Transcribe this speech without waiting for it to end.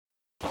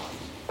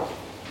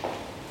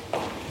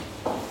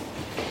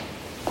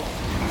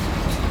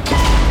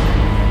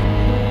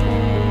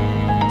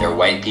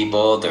white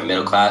people, they're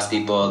middle-class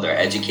people, they're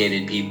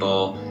educated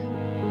people.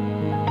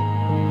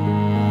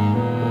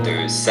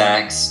 There's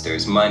sex,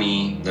 there's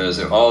money.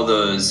 All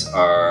those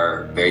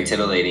are very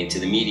titillating to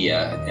the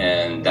media,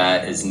 and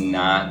that is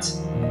not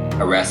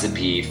a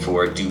recipe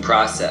for due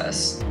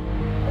process.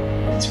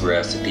 It's a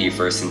recipe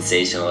for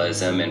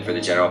sensationalism and for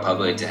the general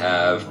public to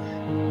have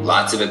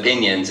lots of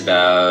opinions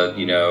about,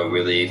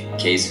 really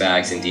case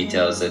facts and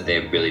details that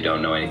they really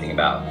don't know anything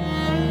about.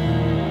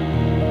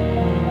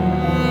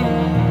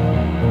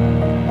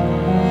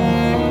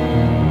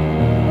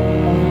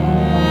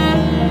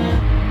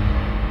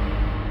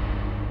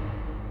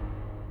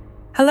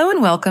 Hello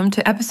and welcome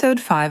to episode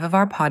 5 of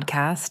our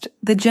podcast,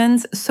 The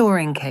Jens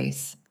Soring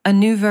Case, A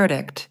New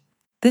Verdict.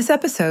 This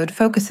episode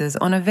focuses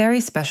on a very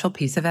special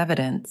piece of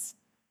evidence.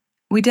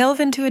 We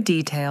delve into a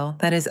detail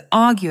that is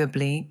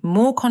arguably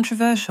more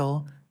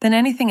controversial than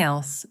anything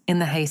else in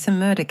the Haysom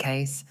murder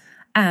case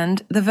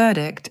and the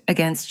verdict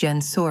against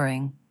Jens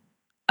Soring.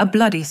 A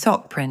bloody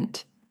sock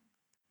print.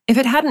 If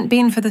it hadn't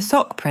been for the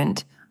sock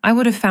print, I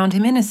would have found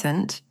him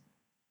innocent.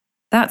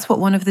 That's what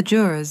one of the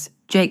jurors,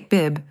 Jake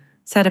Bibb,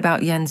 said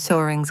about Jens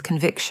Soring's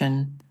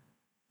conviction.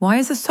 Why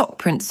is a sock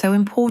print so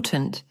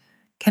important?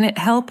 Can it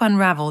help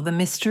unravel the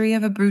mystery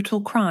of a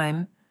brutal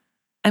crime?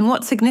 And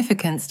what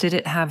significance did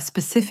it have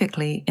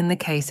specifically in the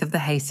case of the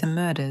Haysom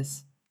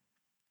murders?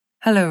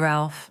 Hello,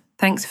 Ralph.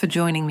 Thanks for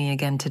joining me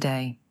again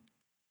today.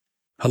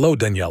 Hello,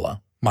 Daniela.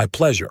 My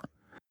pleasure.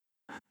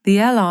 The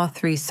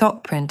LR3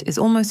 sock print is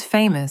almost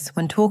famous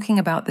when talking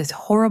about this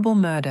horrible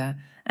murder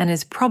and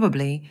is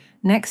probably,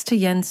 next to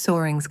Jens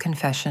Soring's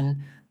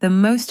confession, the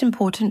most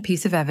important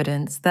piece of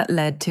evidence that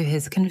led to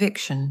his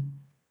conviction.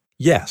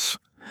 Yes,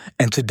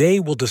 and today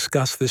we'll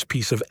discuss this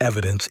piece of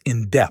evidence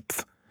in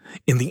depth.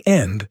 In the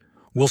end,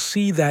 we'll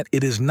see that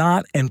it is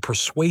not an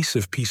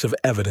persuasive piece of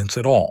evidence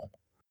at all.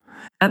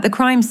 At the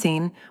crime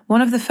scene,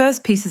 one of the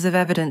first pieces of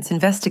evidence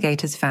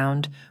investigators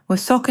found were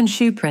sock and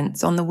shoe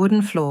prints on the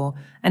wooden floor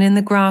and in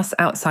the grass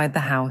outside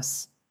the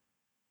house.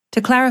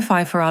 To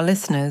clarify for our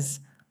listeners,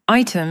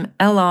 item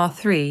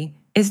LR3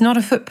 is not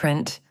a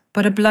footprint,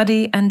 but a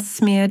bloody and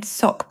smeared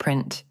sock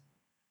print.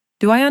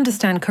 Do I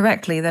understand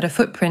correctly that a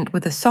footprint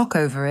with a sock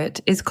over it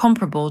is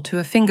comparable to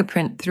a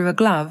fingerprint through a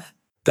glove?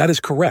 That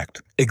is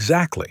correct,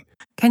 exactly.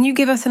 Can you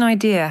give us an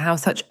idea how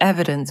such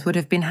evidence would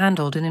have been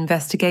handled in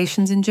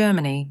investigations in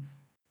Germany?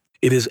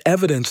 It is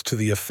evidence to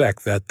the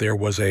effect that there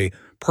was a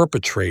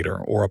perpetrator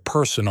or a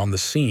person on the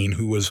scene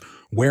who was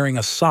wearing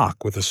a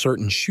sock with a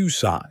certain shoe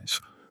size.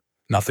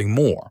 Nothing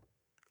more,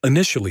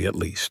 initially at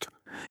least.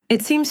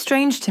 It seems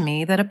strange to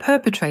me that a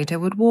perpetrator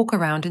would walk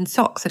around in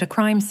socks at a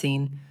crime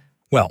scene.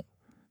 Well,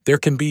 there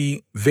can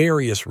be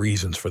various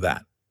reasons for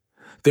that.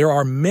 There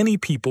are many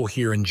people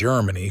here in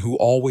Germany who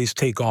always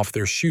take off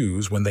their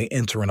shoes when they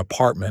enter an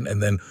apartment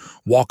and then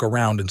walk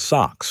around in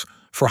socks,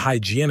 for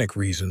hygienic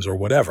reasons or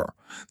whatever.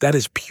 That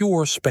is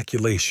pure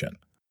speculation.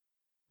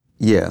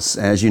 Yes,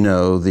 as you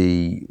know,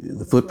 the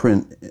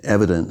footprint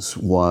evidence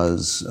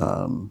was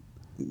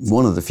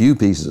one of the few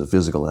pieces of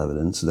physical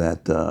evidence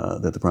that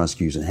the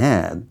prosecution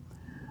had,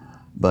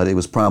 but it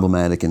was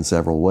problematic in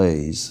several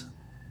ways.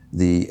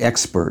 The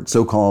expert,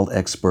 so-called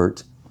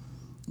expert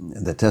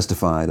that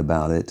testified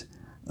about it,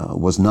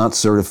 was not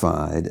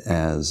certified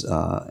as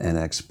an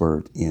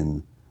expert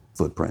in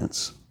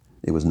footprints.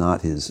 It was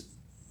not his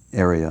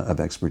area of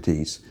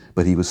expertise,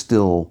 but he was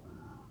still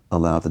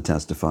allowed to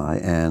testify,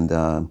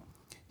 and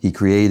he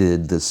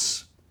created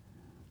this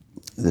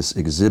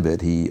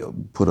exhibit. He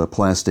put a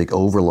plastic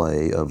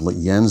overlay of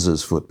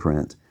Jens's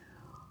footprint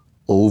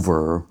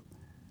over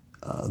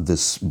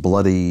this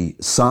bloody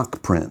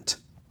sock print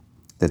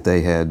that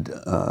they had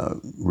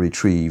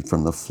retrieved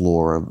from the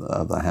floor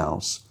of the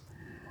house,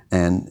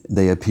 and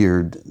they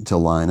appeared to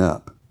line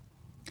up.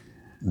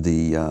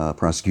 The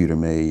prosecutor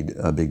made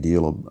a big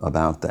deal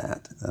about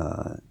that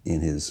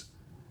in his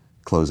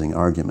closing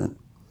argument.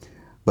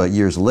 But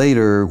years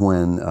later,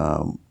 when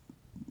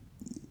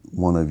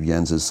one of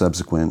Jens's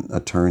subsequent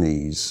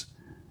attorneys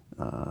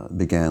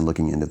began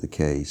looking into the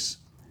case,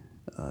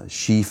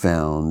 she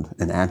found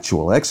an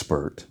actual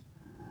expert,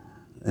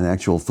 an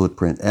actual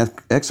footprint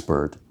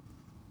expert,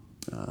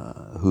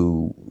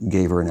 who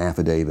gave her an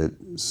affidavit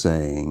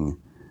saying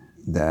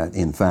that,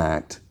 in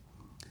fact,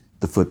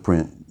 the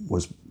footprint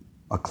was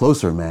a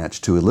closer match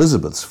to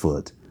Elizabeth's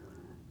foot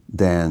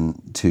than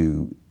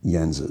to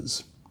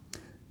Jens's.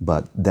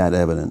 But that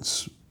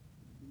evidence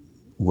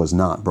was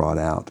not brought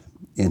out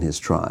in his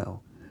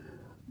trial.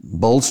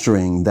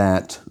 Bolstering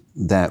that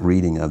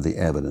reading of the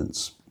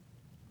evidence,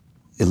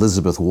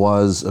 Elizabeth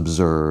was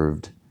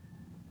observed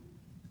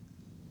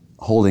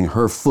holding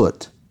her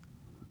foot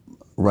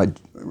right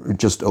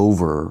just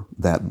over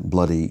that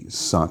bloody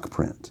sock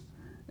print,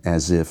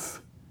 as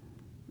if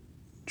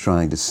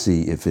trying to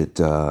see if it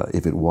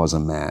was a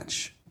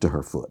match to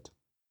her foot.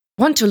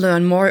 Want to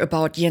learn more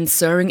about Jens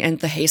Soring and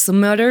the Haysom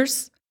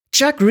murders?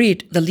 Chuck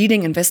Reed, the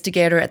leading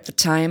investigator at the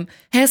time,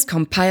 has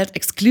compiled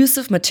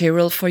exclusive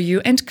material for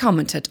you and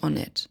commented on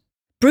it.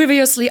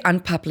 Previously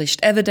unpublished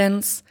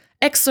evidence,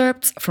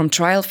 excerpts from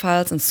trial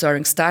files in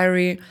Söring's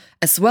diary,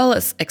 as well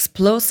as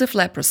explosive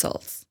lab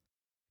results.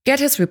 Get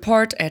his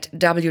report at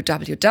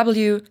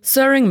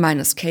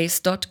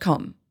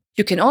www.soering-case.com.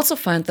 You can also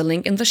find the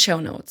link in the show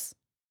notes.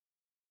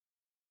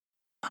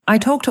 I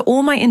talked to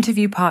all my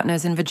interview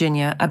partners in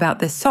Virginia about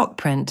this sock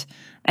print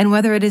and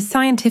whether it is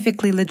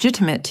scientifically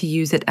legitimate to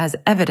use it as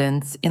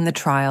evidence in the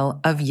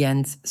trial of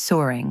Jens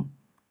Söring.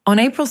 On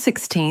April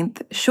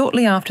 16th,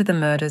 shortly after the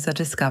murders are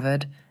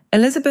discovered,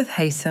 Elizabeth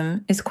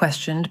Haysom is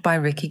questioned by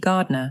Ricky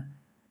Gardner.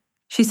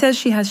 She says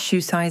she has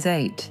shoe size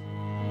 8.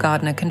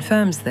 Gardner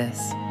confirms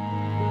this.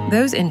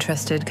 Those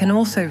interested can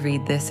also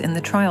read this in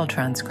the trial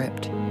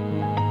transcript.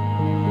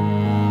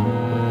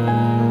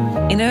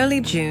 In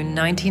early June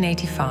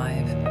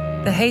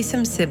 1985, the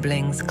Haysom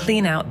siblings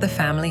clean out the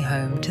family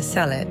home to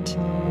sell it.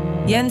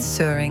 Jens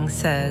Söring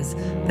says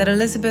that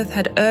Elizabeth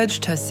had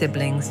urged her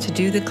siblings to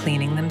do the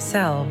cleaning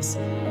themselves,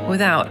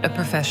 without a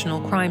professional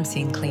crime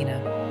scene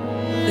cleaner.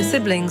 The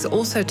siblings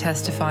also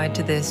testified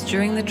to this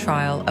during the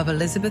trial of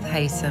Elizabeth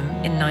Haysom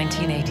in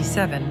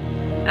 1987,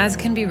 as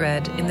can be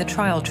read in the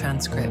trial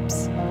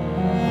transcripts.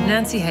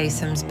 Nancy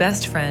Haysom's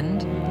best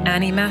friend,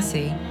 Annie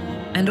Massey,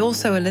 and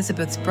also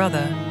Elizabeth's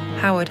brother,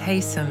 Howard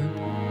Haysom,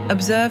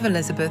 observe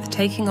Elizabeth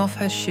taking off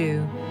her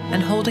shoe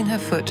and holding her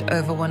foot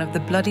over one of the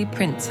bloody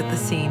prints at the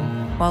scene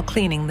while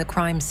cleaning the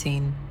crime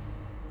scene.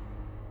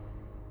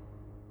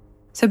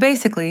 So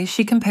basically,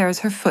 she compares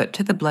her foot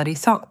to the bloody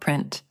sock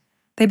print.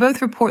 They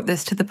both report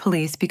this to the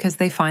police because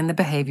they find the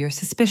behavior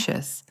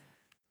suspicious.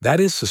 That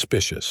is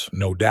suspicious,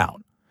 no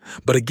doubt.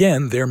 But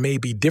again, there may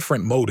be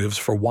different motives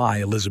for why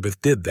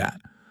Elizabeth did that.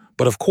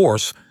 But of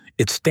course,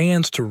 it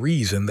stands to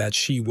reason that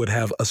she would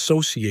have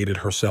associated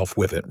herself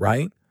with it,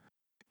 right?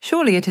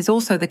 Surely it is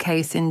also the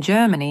case in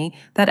Germany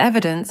that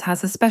evidence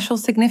has a special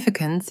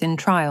significance in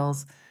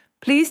trials.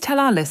 Please tell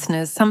our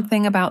listeners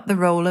something about the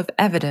role of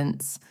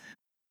evidence.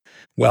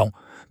 Well,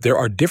 there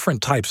are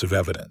different types of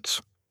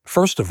evidence.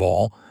 First of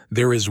all,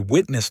 there is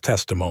witness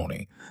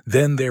testimony,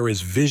 then there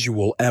is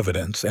visual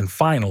evidence, and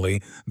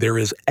finally, there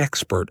is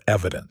expert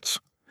evidence.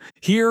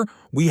 Here,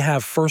 we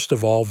have first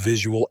of all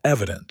visual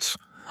evidence,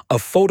 a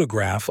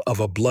photograph of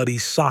a bloody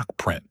sock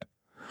print.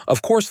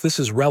 Of course, this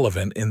is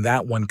relevant in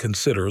that one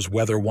considers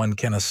whether one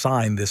can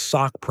assign this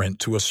sock print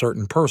to a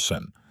certain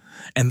person,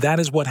 and that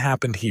is what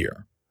happened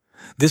here.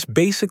 This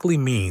basically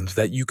means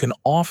that you can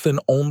often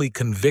only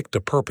convict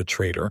a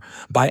perpetrator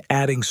by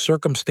adding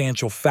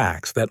circumstantial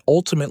facts that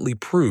ultimately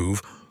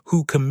prove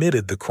who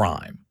committed the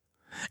crime.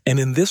 And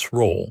in this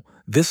role,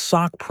 this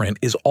sock print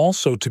is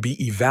also to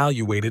be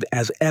evaluated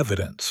as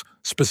evidence,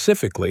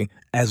 specifically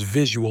as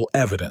visual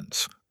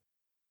evidence.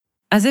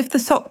 As if the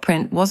sock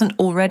print wasn't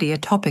already a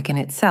topic in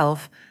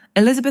itself,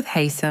 Elizabeth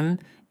Haysom,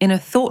 in a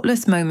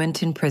thoughtless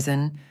moment in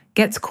prison,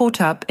 gets caught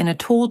up in a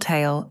tall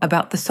tale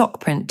about the sock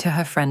print to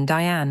her friend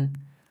Diane.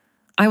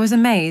 I was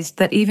amazed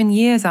that even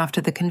years after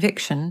the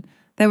conviction,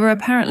 there were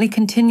apparently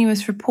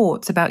continuous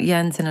reports about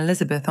Jens and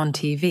Elizabeth on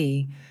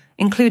TV,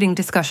 including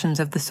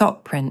discussions of the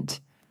sock print.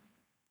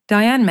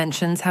 Diane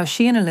mentions how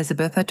she and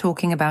Elizabeth are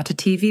talking about a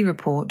TV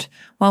report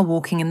while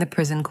walking in the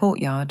prison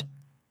courtyard.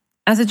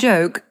 As a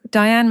joke,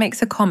 Diane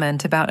makes a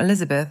comment about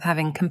Elizabeth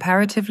having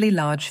comparatively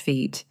large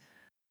feet.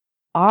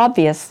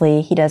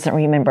 Obviously, he doesn't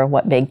remember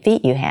what big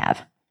feet you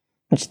have,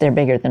 which they're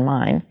bigger than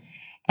mine.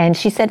 And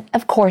she said,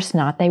 of course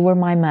not, they were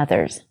my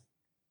mother's.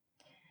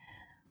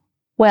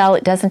 Well,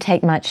 it doesn't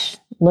take much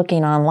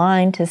looking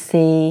online to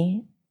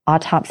see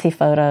autopsy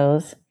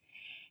photos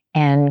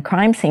and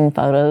crime scene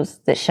photos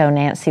that show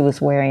Nancy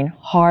was wearing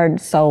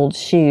hard-soled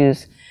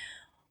shoes,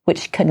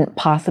 which couldn't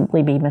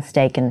possibly be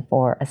mistaken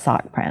for a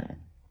sock print.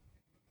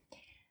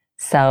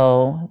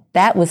 So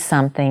that was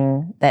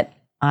something that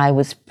I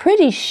was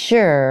pretty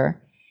sure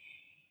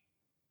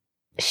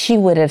she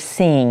would have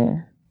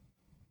seen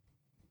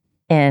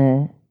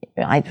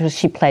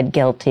she pled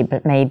guilty,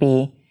 but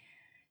maybe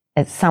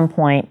at some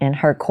point in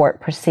her court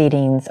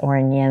proceedings or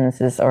in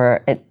Jens's,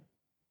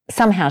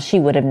 somehow she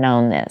would have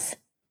known this,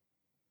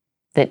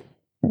 that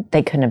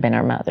they couldn't have been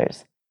her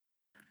mother's.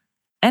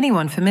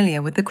 Anyone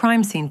familiar with the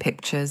crime scene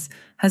pictures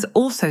has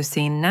also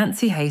seen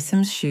Nancy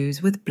Haysom's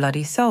shoes with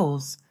bloody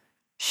soles.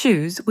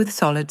 Shoes with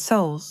solid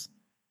soles.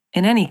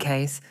 In any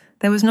case,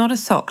 there was not a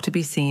sock to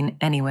be seen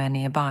anywhere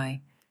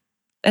nearby.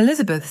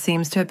 Elizabeth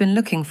seems to have been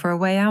looking for a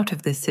way out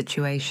of this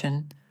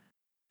situation.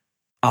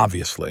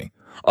 Obviously.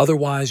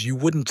 Otherwise, you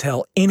wouldn't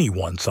tell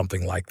anyone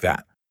something like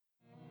that.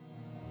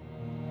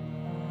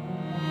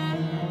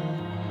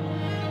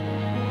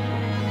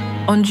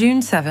 On June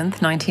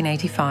 7th,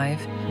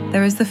 1985,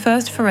 there is the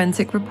first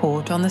forensic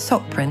report on the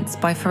sock prints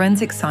by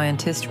forensic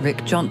scientist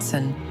Rick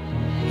Johnson.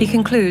 He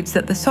concludes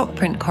that the sock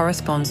print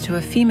corresponds to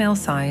a female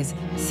size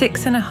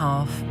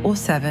 6.5 or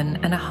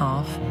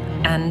 7.5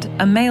 and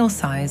a male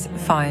size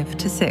 5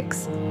 to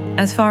 6.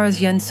 As far as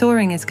Jens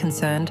Söring is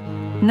concerned,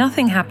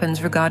 nothing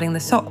happens regarding the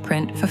sock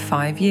print for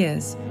 5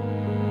 years.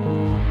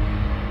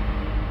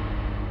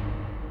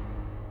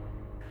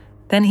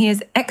 Then he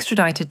is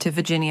extradited to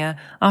Virginia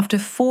after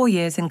 4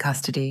 years in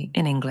custody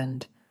in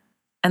England.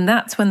 And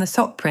that's when the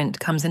sock print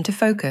comes into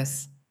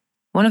focus.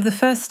 One of the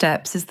first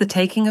steps is the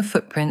taking of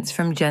footprints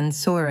from Jens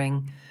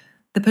Soering.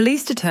 The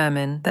police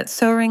determine that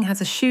Soering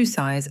has a shoe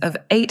size of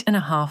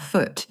 8.5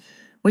 foot,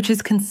 which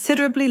is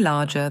considerably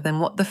larger than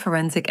what the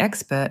forensic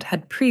expert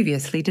had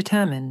previously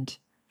determined.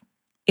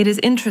 It is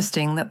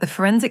interesting that the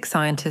forensic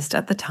scientist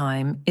at the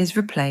time is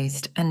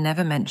replaced and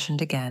never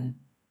mentioned again.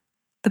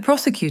 The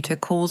prosecutor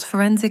calls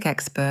forensic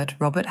expert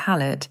Robert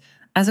Hallett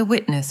as a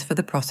witness for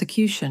the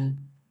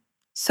prosecution.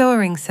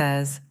 Soering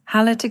says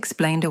Hallett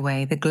explained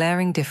away the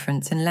glaring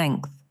difference in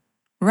length.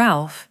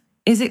 Ralph,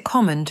 is it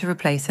common to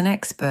replace an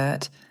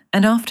expert?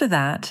 And after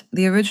that,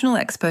 the original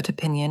expert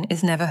opinion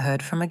is never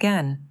heard from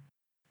again.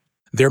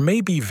 There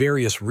may be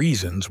various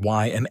reasons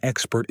why an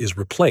expert is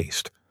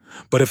replaced,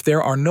 but if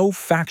there are no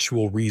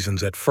factual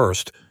reasons at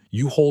first,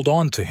 you hold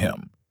on to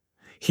him.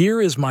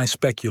 Here is my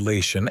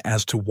speculation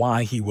as to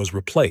why he was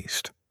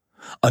replaced.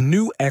 A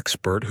new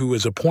expert who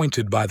is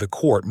appointed by the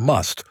court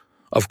must,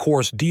 of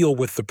course, deal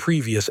with the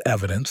previous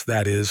evidence,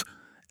 that is,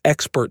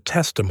 expert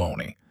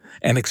testimony,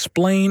 and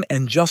explain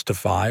and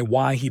justify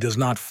why he does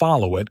not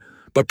follow it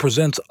but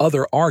presents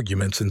other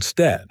arguments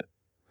instead.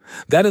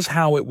 That is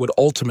how it would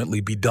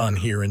ultimately be done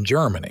here in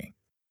Germany.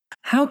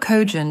 How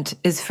cogent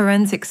is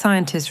forensic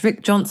scientist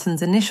Rick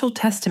Johnson's initial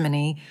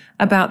testimony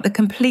about the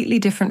completely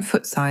different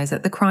foot size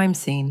at the crime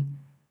scene?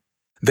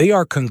 They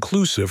are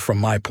conclusive from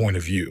my point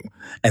of view,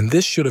 and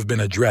this should have been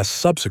addressed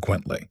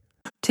subsequently.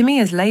 To me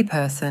as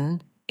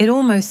layperson, it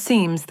almost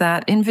seems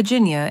that in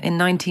Virginia in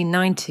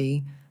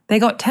 1990, they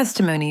got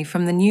testimony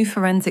from the new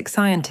forensic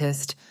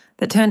scientist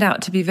that turned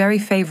out to be very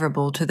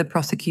favorable to the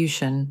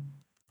prosecution.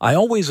 I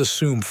always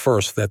assume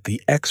first that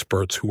the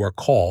experts who are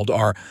called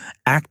are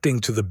acting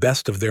to the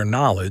best of their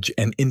knowledge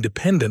and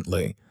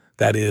independently,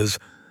 that is,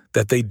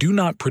 that they do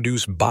not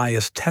produce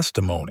biased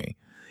testimony,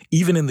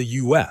 even in the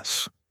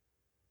U.S.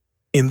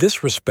 In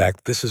this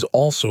respect, this is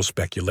also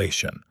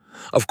speculation.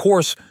 Of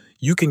course,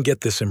 you can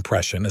get this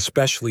impression,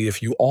 especially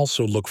if you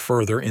also look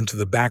further into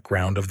the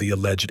background of the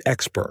alleged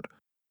expert.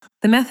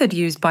 The method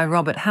used by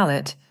Robert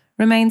Hallett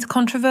remains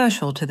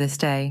controversial to this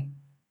day.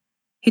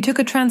 He took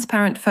a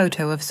transparent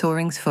photo of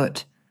Soering's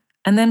foot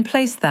and then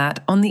placed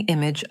that on the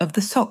image of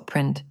the sock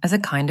print as a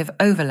kind of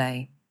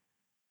overlay.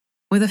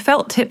 With a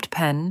felt-tipped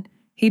pen,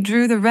 he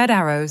drew the red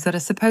arrows that are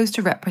supposed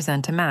to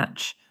represent a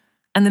match,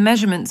 and the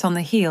measurements on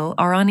the heel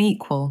are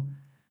unequal,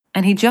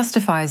 and he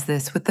justifies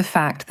this with the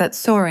fact that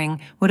Soering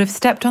would have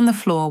stepped on the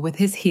floor with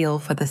his heel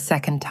for the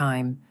second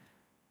time.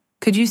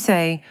 Could you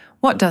say,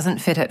 what doesn't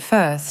fit at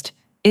first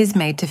is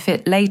made to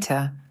fit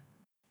later?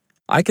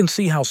 I can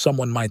see how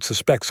someone might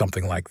suspect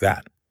something like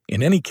that.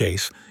 In any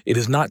case, it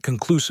is not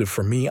conclusive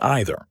for me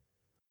either.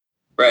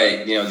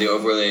 Right. The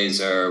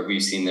overlays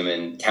we've seen them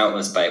in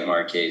countless bite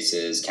mark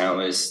cases,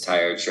 countless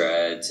tire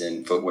treads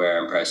and footwear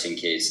impression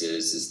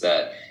cases, is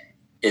that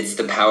it's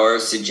the power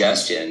of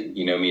suggestion,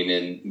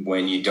 meaning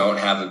when you don't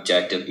have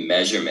objective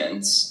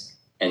measurements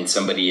and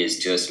somebody is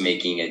just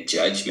making a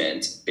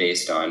judgment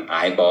based on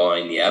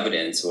eyeballing the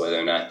evidence, whether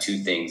or not two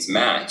things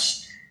match,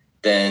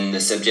 then the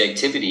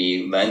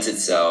subjectivity lends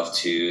itself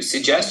to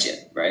suggestion,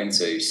 right? And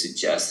so you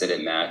suggest that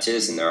it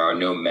matches, and there are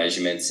no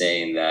measurements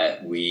saying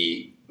that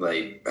we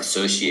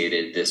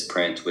associated this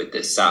print with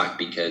this sock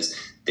because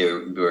there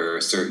were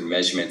certain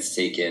measurements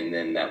taken,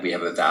 and that we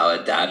have a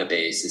valid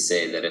database to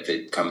say that if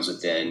it comes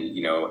within,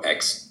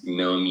 X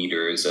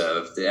millimeters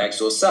of the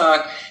actual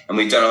sock, and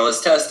we've done all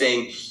this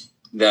testing,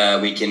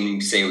 that we can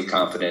say with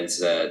confidence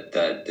that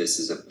this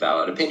is a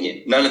valid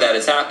opinion. None of that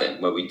has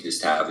happened. What we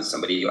just have is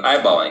somebody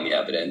eyeballing the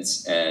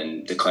evidence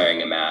and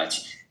declaring a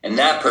match. And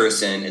that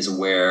person is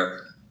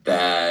aware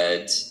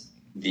that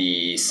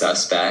the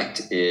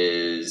suspect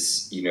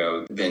is,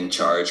 been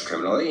charged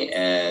criminally,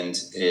 and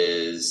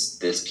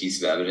this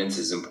piece of evidence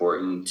is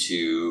important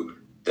to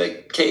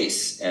the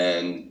case.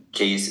 And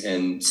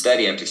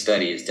study after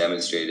study has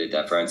demonstrated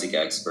that forensic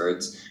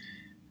experts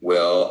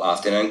will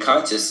often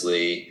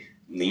unconsciously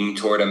lean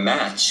toward a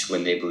match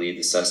when they believe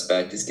the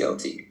suspect is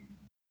guilty.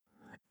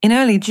 In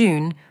early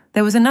June,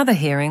 there was another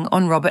hearing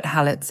on Robert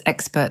Hallett's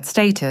expert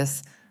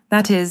status,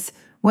 that is,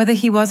 whether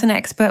he was an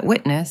expert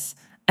witness,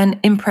 an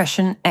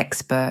impression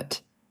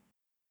expert.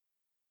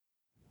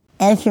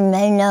 As you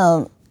may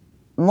know,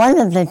 one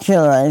of the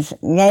jurors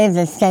gave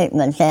the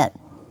statement that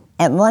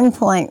at one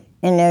point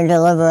in their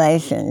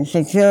deliberations,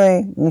 the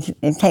jury,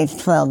 it takes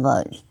 12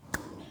 votes,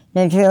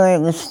 the jury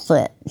was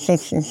split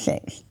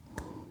 6-6.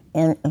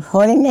 And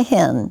according to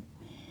him,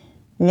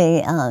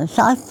 the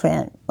sock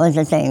print was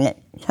the thing that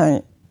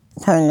turned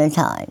the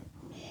tide.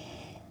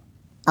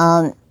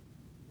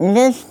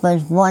 This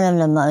was one of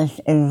the most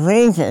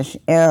egregious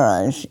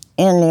errors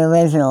in the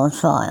original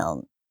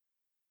trial.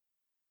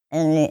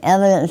 And the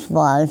evidence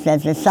was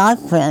that the sock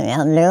print,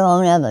 on their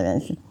own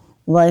evidence,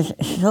 was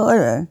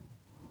shorter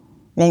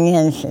than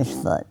Jens's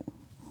foot.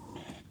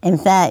 In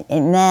fact,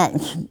 it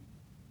matched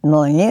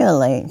more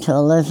nearly to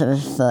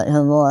Elizabeth's foot,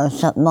 who wore a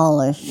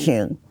smaller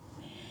shoe.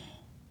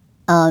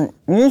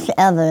 This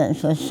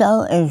evidence was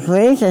so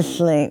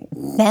egregiously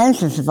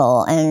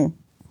fanciful and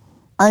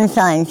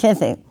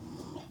unscientific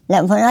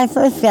that when I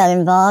first got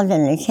involved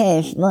in the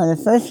case, one of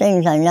the first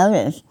things I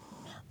noticed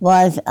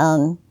was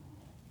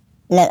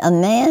that a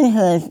man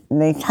who is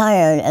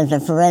retired as a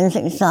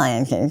forensic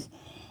scientist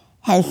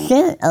has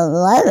sent a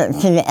letter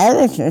to the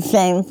editor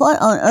saying, "What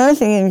on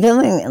earth are you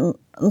doing?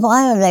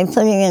 Why are they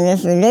putting in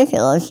this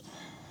ridiculous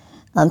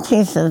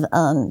piece of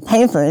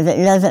paper that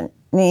doesn't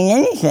mean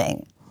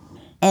anything?"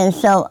 And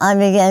so I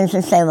began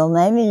to say, well,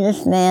 maybe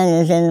this man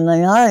is in the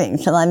minority.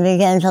 So I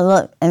began to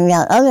look and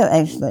got other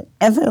experts.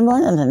 Every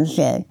one of them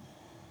said,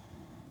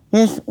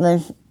 this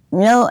was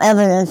no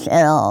evidence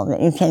at all, that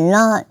you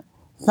cannot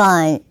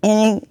find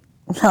any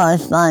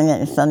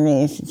correspondence from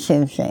these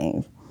two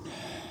things.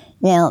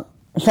 Now,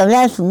 so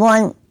that's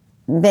one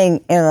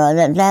big error,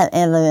 that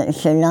evidence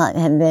should not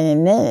have been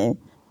admitted.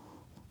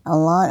 A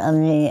lot of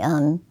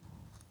the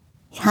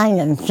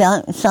kind of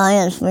junk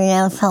science, we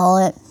now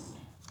call it,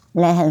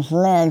 that has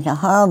led to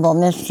horrible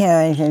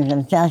miscarriages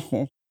of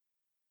justice.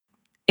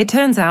 It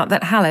turns out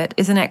that Hallett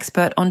is an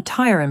expert on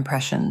tire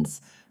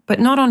impressions, but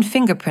not on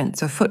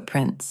fingerprints or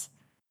footprints.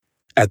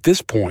 At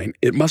this point,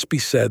 it must be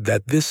said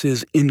that this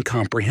is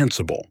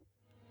incomprehensible.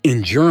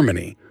 In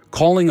Germany,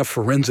 calling a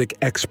forensic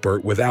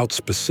expert without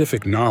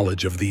specific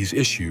knowledge of these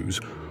issues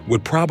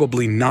would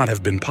probably not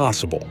have been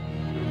possible.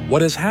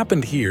 What has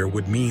happened here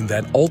would mean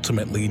that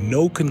ultimately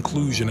no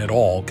conclusion at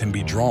all can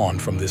be drawn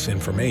from this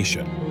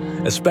information,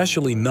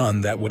 especially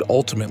none that would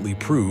ultimately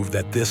prove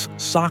that this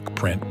sock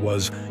print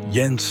was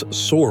Jens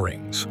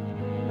Soring's.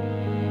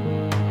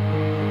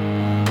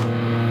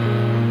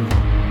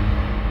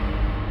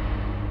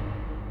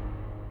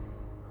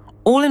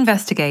 All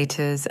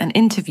investigators and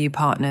interview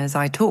partners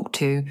I talk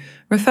to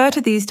refer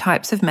to these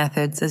types of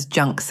methods as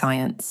junk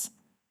science.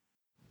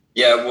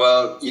 Yeah,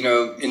 well,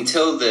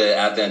 until the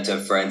advent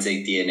of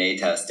forensic DNA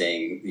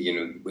testing,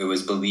 it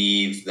was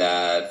believed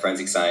that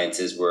forensic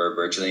sciences were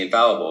virtually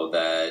infallible,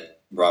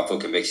 that wrongful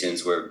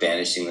convictions were a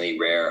vanishingly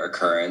rare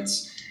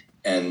occurrence,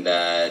 and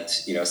that,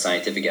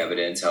 scientific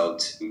evidence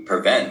helped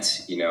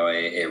prevent,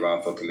 a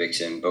wrongful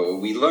conviction. But what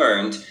we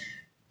learned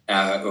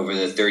over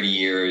the 30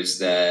 years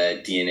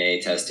that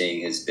DNA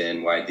testing has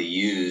been widely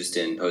used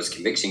in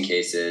post-conviction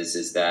cases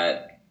is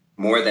that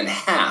more than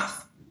half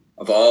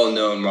of all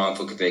known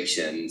wrongful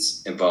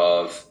convictions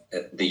involve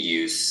the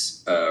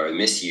use or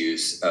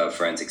misuse of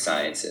forensic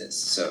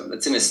sciences. So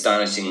that's an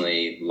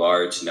astonishingly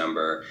large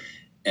number,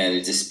 and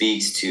it just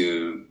speaks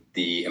to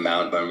the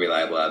amount of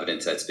unreliable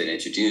evidence that's been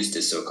introduced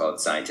as so-called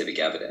scientific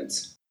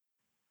evidence.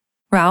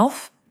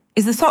 Ralph,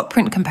 is the sock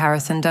print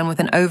comparison done with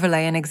an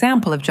overlay and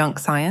example of junk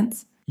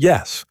science?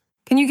 Yes.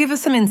 Can you give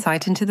us some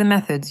insight into the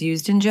methods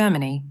used in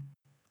Germany?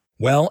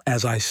 Well,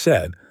 as I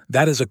said,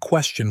 that is a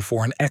question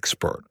for an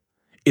expert.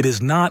 It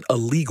is not a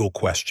legal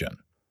question.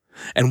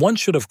 And one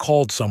should have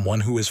called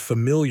someone who is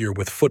familiar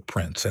with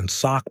footprints and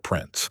sock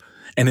prints,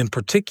 and in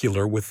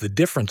particular with the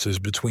differences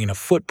between a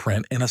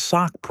footprint and a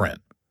sock print.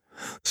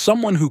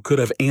 Someone who could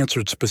have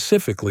answered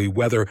specifically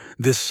whether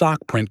this sock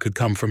print could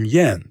come from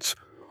Jens,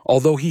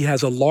 although he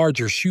has a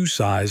larger shoe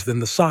size than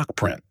the sock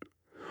print.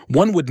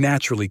 One would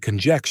naturally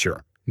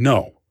conjecture,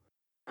 no.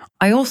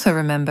 I also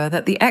remember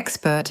that the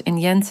expert in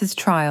Jens's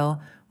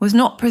trial was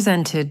not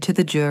presented to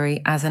the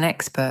jury as an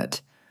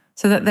expert,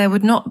 so that there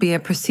would not be a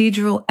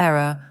procedural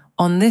error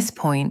on this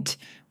point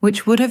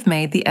which would have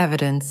made the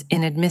evidence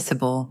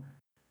inadmissible.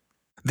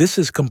 This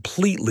is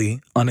completely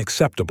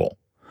unacceptable.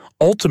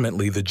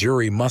 Ultimately, the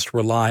jury must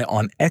rely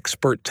on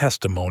expert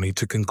testimony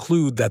to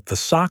conclude that the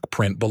sock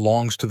print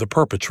belongs to the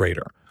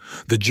perpetrator.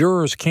 The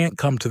jurors can't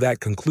come to that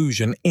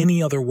conclusion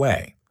any other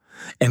way.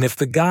 And if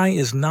the guy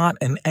is not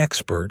an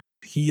expert,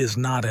 he is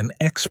not an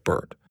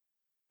expert.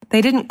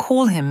 They didn't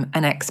call him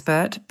an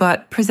expert,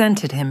 but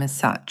presented him as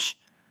such.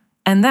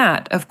 And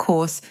that, of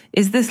course,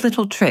 is this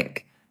little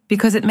trick,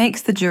 because it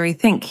makes the jury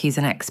think he's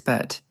an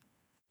expert.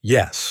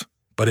 Yes,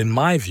 but in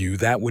my view,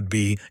 that would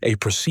be a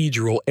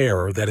procedural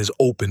error that is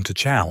open to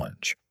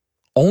challenge.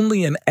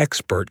 Only an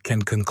expert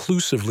can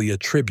conclusively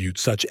attribute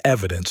such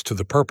evidence to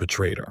the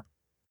perpetrator.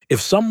 If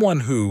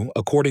someone who,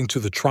 according to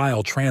the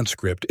trial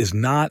transcript, is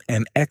not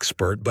an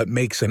expert but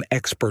makes an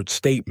expert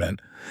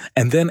statement,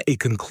 and then a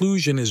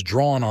conclusion is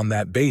drawn on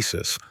that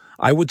basis,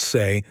 I would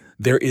say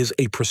there is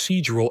a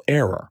procedural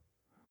error.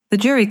 The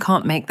jury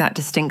can't make that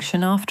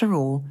distinction after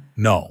all.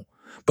 No,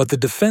 but the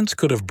defense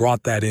could have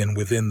brought that in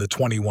within the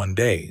 21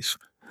 days.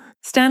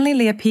 Stanley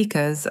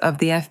Leopikas of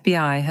the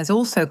FBI has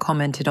also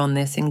commented on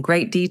this in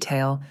great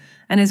detail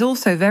and is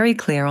also very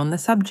clear on the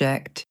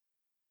subject.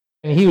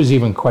 He was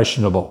even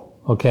questionable,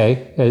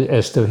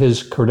 as to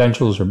his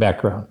credentials or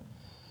background.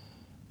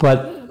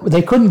 But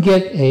they couldn't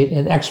get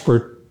an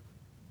expert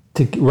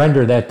to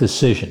render that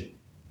decision.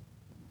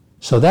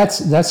 So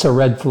that's a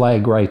red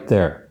flag right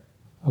there,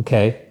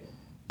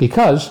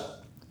 Because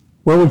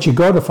where would you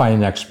go to find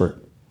an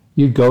expert?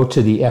 You'd go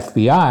to the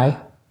FBI,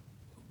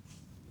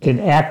 an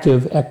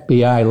active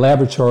FBI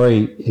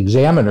laboratory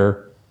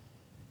examiner,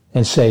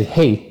 and say,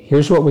 hey,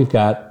 here's what we've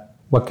got.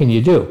 What can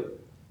you do?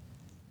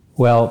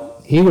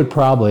 Well, he would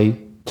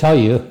probably tell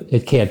you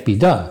it can't be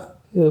done.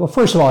 Well,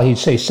 first of all, he'd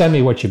say, send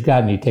me what you've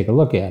got, and he'd take a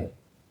look at it.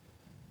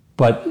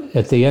 But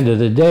at the end of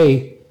the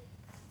day,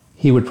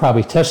 he would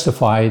probably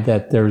testify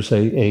that there's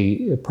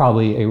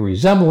probably a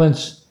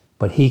resemblance,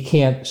 but he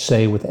can't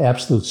say with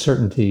absolute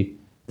certainty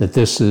that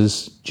this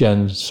is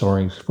Jen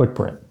Soring's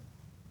footprint.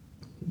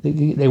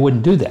 They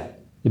wouldn't do that.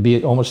 It'd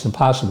be almost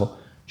impossible.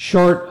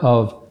 Short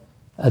of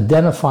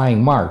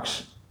identifying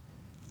marks,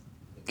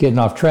 getting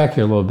off track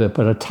here a little bit,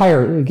 but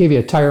give you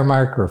a tire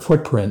mark or a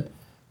footprint.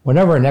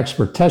 Whenever an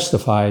expert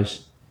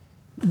testifies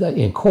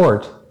in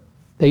court,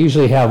 they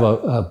usually have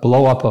a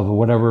blow up of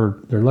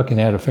whatever they're looking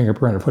at, a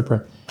fingerprint or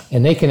footprint,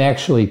 and they can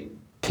actually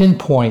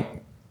pinpoint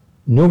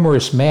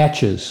numerous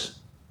matches.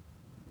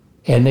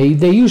 And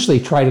they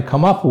usually try to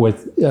come up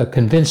with a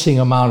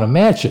convincing amount of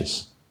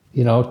matches,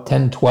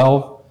 10,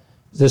 12.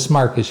 This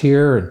mark is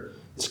here, and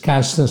it's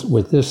constant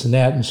with this and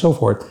that, and so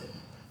forth.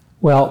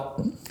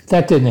 Well,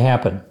 that didn't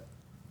happen.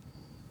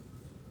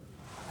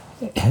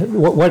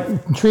 What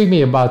intrigued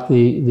me about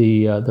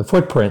the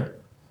footprint,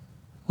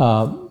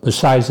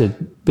 besides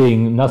it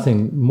being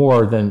nothing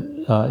more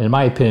than, in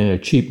my opinion, a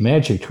cheap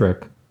magic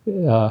trick,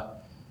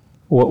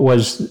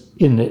 was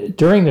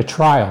during the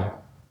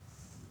trial,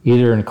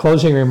 either in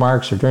closing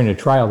remarks or during the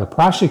trial, the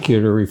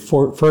prosecutor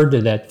referred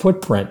to that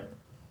footprint.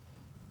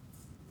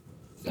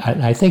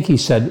 I think he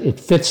said it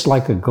fits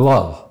like a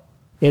glove.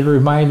 It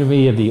reminded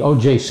me of the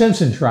O.J.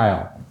 Simpson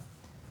trial.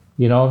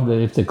 That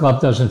if the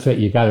glove doesn't fit,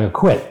 you got to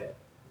quit.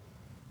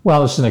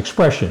 Well, it's an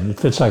expression. It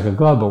fits like a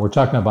glove, but we're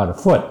talking about a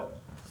foot.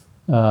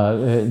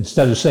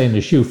 Instead of saying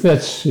the shoe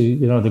fits,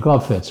 the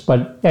glove fits.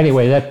 But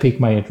anyway, that piqued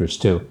my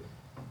interest too.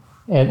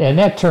 And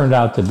that turned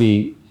out to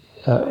be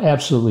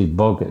absolutely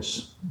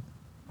bogus.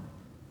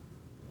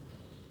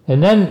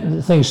 And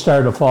then things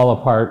started to fall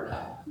apart.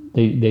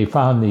 They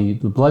found the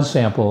blood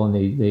sample and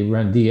they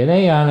ran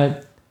DNA on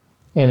it,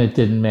 and it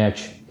didn't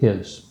match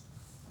his.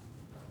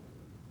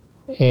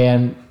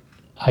 And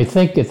I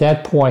think at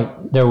that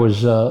point there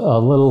was a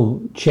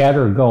little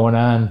chatter going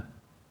on.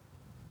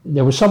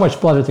 There was so much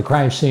blood at the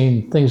crime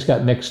scene, things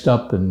got mixed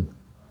up and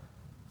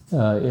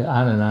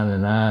on and on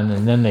and on.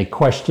 And then they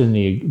questioned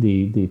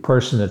the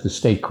person at the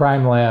state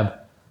crime lab,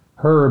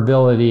 her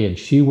ability, and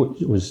she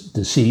was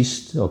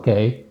deceased,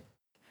 okay?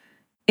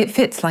 It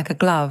fits like a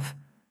glove,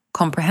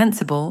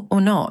 comprehensible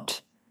or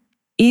not.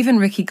 Even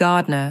Ricky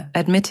Gardner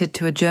admitted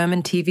to a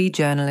German TV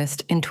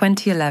journalist in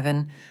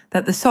 2011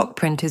 that the sock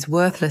print is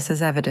worthless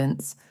as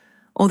evidence,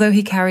 although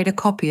he carried a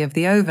copy of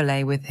the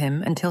overlay with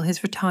him until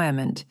his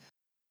retirement.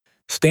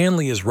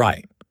 Stanley is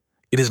right.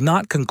 It is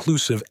not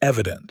conclusive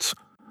evidence.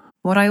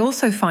 What I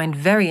also find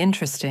very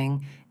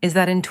interesting is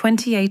that in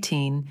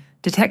 2018,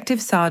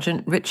 Detective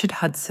Sergeant Richard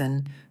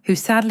Hudson, who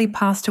sadly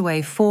passed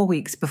away 4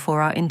 weeks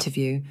before our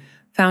interview,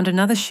 found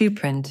another shoe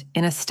print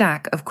in a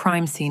stack of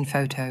crime scene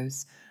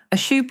photos, a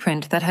shoe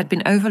print that had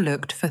been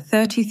overlooked for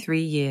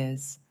 33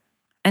 years.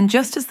 And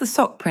just as the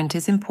sock print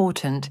is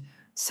important,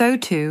 so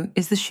too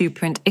is the shoe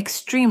print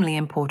extremely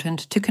important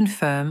to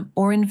confirm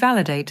or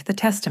invalidate the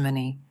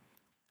testimony.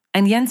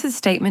 And Jens's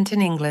statement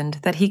in England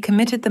that he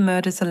committed the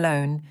murders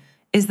alone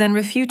is then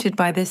refuted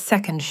by this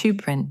second shoe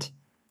print.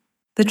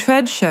 The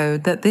tread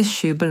showed that this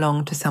shoe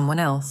belonged to someone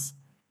else.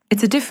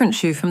 It's a different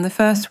shoe from the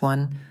first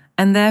one,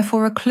 and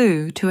therefore a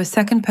clue to a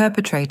second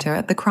perpetrator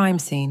at the crime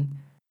scene.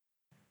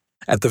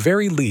 At the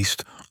very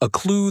least, a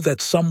clue that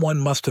someone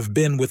must have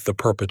been with the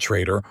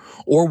perpetrator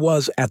or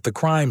was at the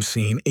crime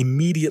scene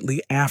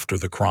immediately after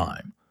the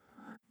crime.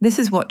 This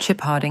is what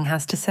Chip Harding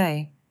has to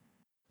say.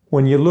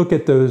 When you look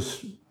at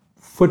those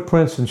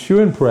footprints and shoe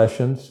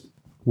impressions,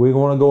 we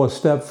want to go a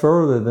step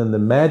further than the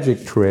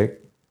magic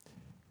trick.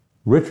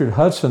 Richard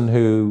Hudson,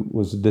 who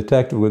was a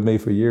detective with me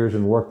for years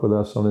and worked with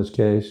us on this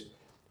case,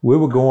 we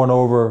were going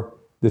over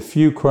the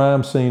few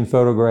crime scene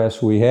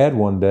photographs we had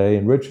one day,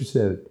 and Richard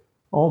said,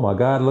 "Oh my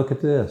God, look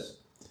at this."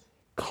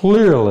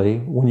 Clearly,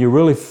 when you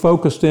really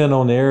focused in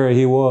on the area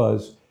he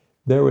was,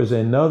 there was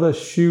another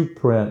shoe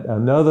print,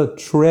 another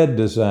tread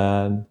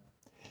design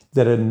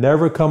that had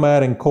never come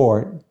out in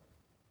court,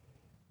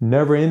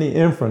 never any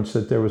inference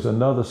that there was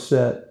another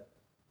set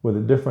with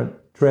a different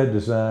tread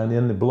design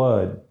in the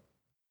blood.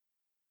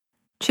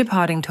 Chip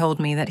Harding told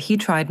me that he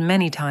tried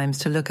many times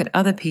to look at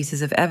other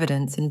pieces of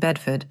evidence in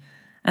Bedford,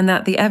 and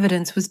that the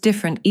evidence was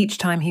different each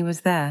time he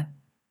was there.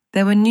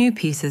 There were new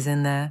pieces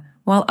in there,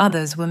 while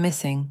others were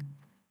missing.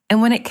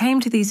 And when it came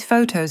to these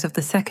photos of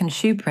the second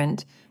shoe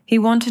print, he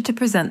wanted to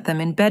present them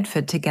in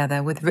Bedford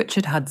together with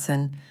Richard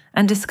Hudson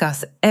and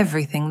discuss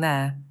everything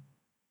there.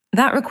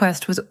 That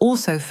request was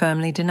also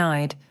firmly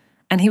denied,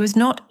 and he was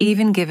not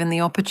even given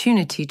the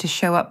opportunity to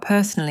show up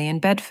personally in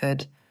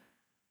Bedford.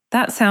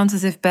 That sounds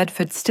as if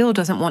Bedford still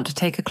doesn't want to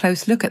take a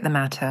close look at the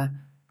matter.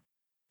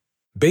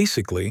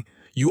 Basically,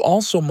 you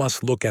also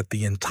must look at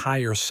the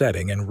entire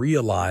setting and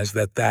realize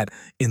that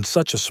in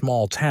such a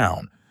small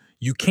town,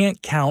 you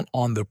can't count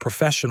on the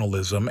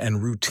professionalism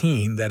and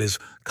routine that is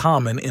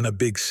common in a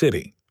big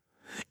city.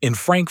 In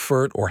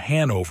Frankfurt or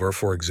Hanover,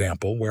 for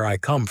example, where I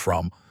come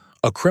from,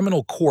 a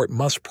criminal court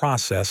must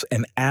process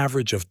an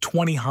average of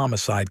 20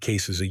 homicide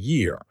cases a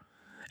year.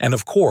 And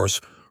of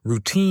course,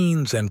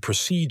 routines and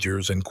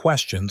procedures and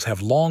questions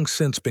have long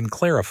since been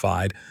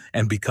clarified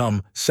and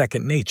become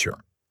second nature.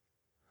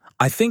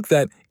 I think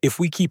that if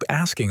we keep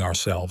asking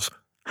ourselves,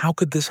 how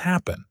could this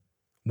happen?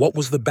 What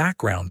was the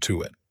background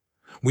to it?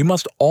 We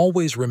must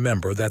always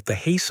remember that the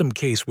Haysom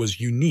case was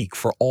unique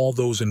for all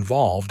those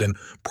involved and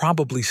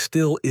probably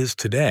still is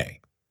today.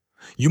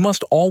 You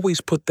must always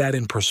put that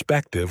in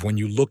perspective when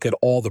you look at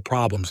all the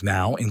problems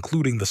now,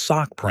 including the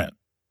sock print.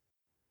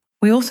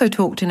 We also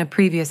talked in a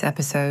previous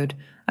episode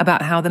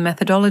about how the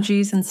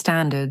methodologies and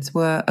standards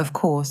were, of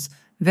course,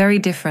 very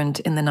different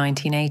in the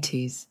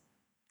 1980s.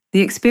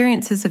 The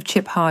experiences of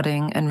Chip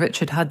Harding and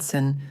Richard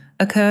Hudson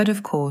occurred,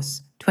 of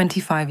course,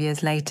 25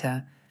 years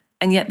later,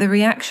 and yet the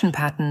reaction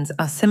patterns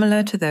are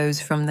similar to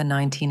those from the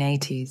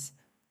 1980s.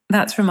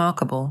 That's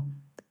remarkable.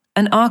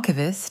 An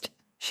archivist,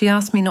 she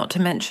asked me not to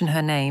mention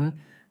her name,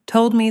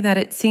 told me that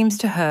it seems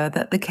to her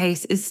that the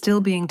case is still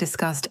being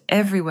discussed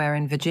everywhere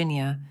in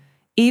Virginia,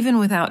 even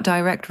without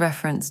direct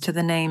reference to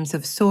the names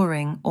of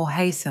Soring or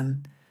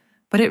Haysom.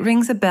 But it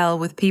rings a bell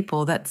with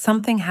people that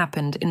something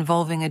happened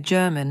involving a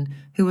German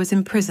who was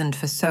imprisoned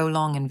for so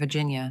long in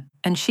Virginia.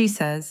 And she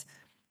says,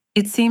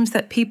 it seems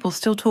that people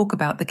still talk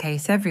about the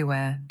case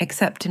everywhere,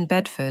 except in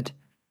Bedford.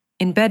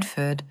 In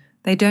Bedford,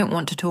 they don't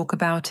want to talk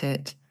about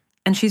it.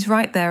 And she's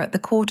right there at the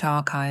court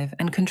archive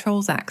and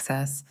controls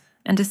access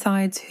and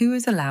decides who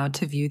is allowed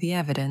to view the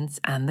evidence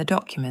and the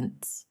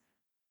documents.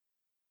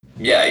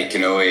 Yeah, you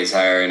can always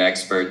hire an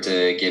expert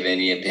to give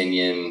any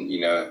opinion,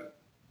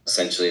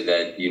 essentially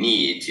that you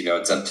need.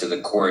 It's up to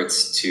the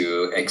courts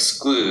to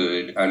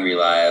exclude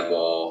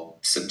unreliable,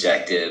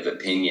 subjective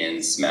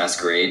opinions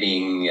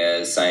masquerading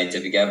as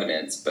scientific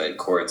evidence, but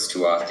courts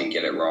too often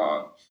get it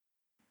wrong.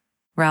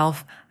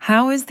 Ralph,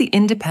 how is the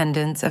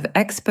independence of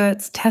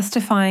experts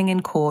testifying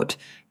in court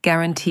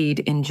guaranteed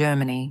in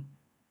Germany?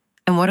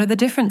 And what are the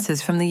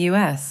differences from the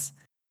US?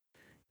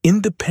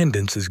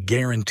 Independence is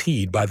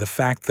guaranteed by the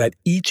fact that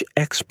each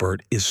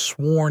expert is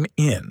sworn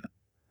in.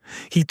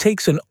 He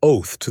takes an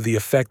oath to the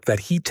effect that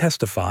he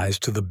testifies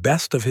to the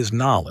best of his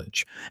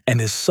knowledge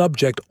and is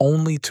subject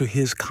only to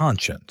his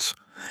conscience.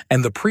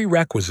 And the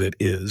prerequisite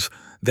is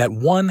that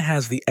one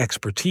has the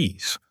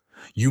expertise.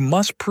 You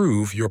must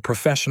prove your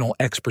professional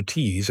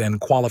expertise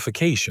and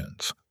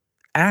qualifications.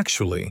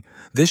 Actually,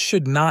 this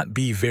should not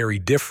be very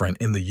different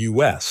in the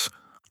U.S.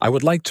 I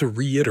would like to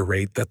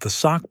reiterate that the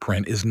sock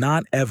print is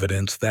not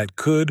evidence that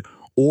could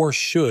or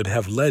should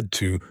have led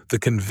to the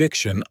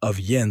conviction of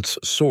Jens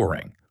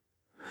Soring.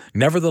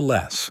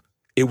 Nevertheless,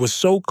 it was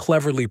so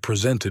cleverly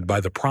presented by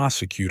the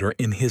prosecutor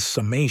in his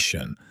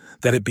summation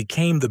that it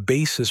became the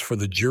basis for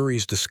the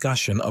jury's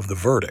discussion of the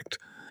verdict,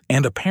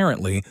 and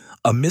apparently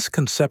a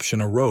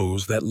misconception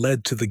arose that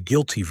led to the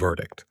guilty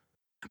verdict.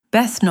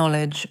 Best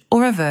knowledge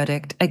or a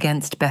verdict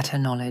against better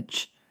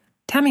knowledge.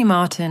 Tammy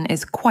Martin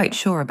is quite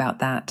sure about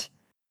that.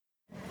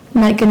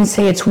 I'm not going to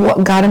say it's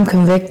what got him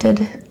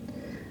convicted,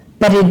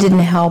 but it didn't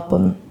help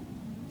him.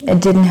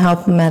 It didn't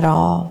help him at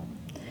all.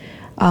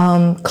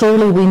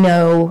 Clearly we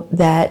know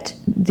that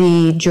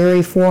the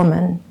jury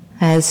foreman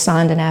has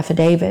signed an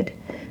affidavit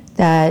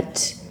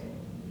that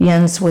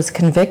Jens was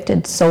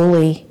convicted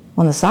solely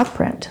on the sock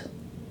print.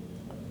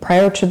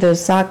 Prior to the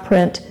sock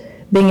print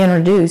being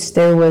introduced,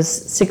 there was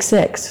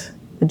 6-6.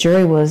 The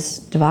jury was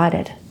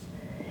divided.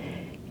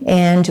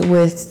 And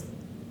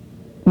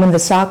when the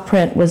sock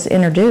print was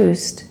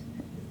introduced,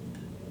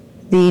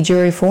 the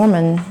jury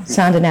foreman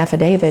signed an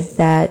affidavit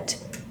that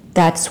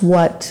that's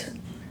what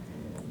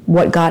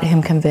got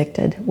him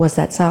convicted, was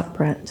that sock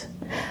print.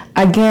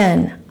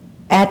 Again,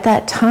 at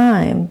that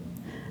time,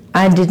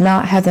 I did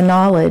not have the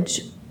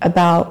knowledge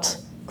about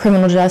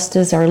criminal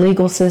justice, our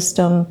legal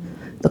system,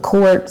 the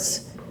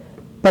courts,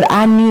 but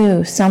I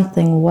knew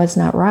something was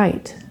not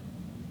right.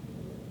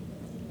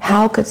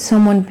 How could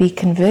someone be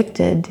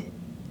convicted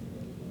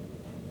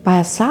by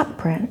a sock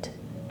print?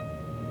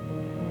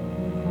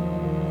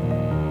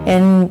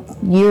 And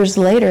years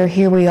later,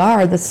 here we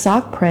are, the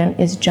sock print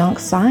is junk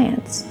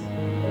science.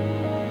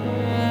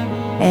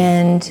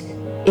 And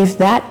if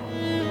that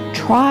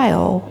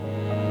trial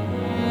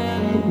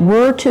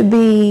were to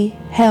be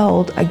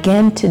held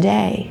again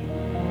today,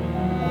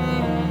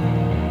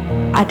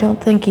 I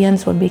don't think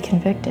Jens would be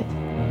convicted.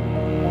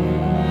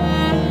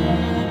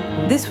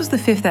 This was the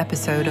 5th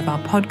episode of our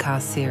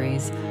podcast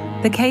series,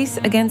 The Case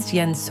Against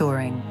Jens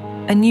Soring,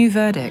 A New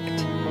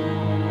Verdict.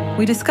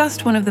 We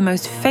discussed one of the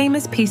most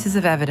famous pieces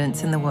of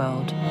evidence in the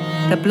world,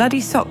 the bloody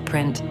sock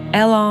print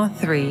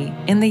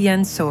LR3 in the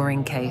Jens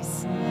Soring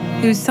case,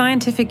 whose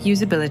scientific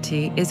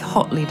usability is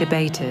hotly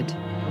debated.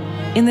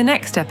 In the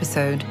next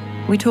episode,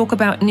 we talk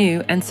about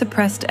new and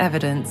suppressed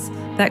evidence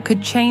that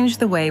could change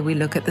the way we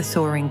look at the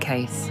Soring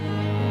case.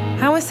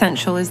 How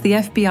essential is the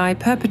FBI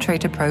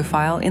perpetrator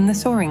profile in the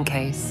Soring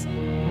case?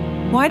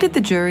 Why did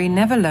the jury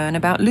never learn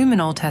about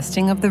luminol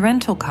testing of the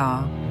rental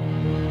car?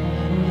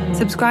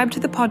 Subscribe to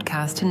the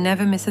podcast to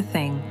never miss a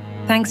thing.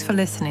 Thanks for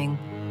listening.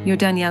 You're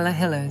Daniela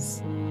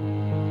Hillers.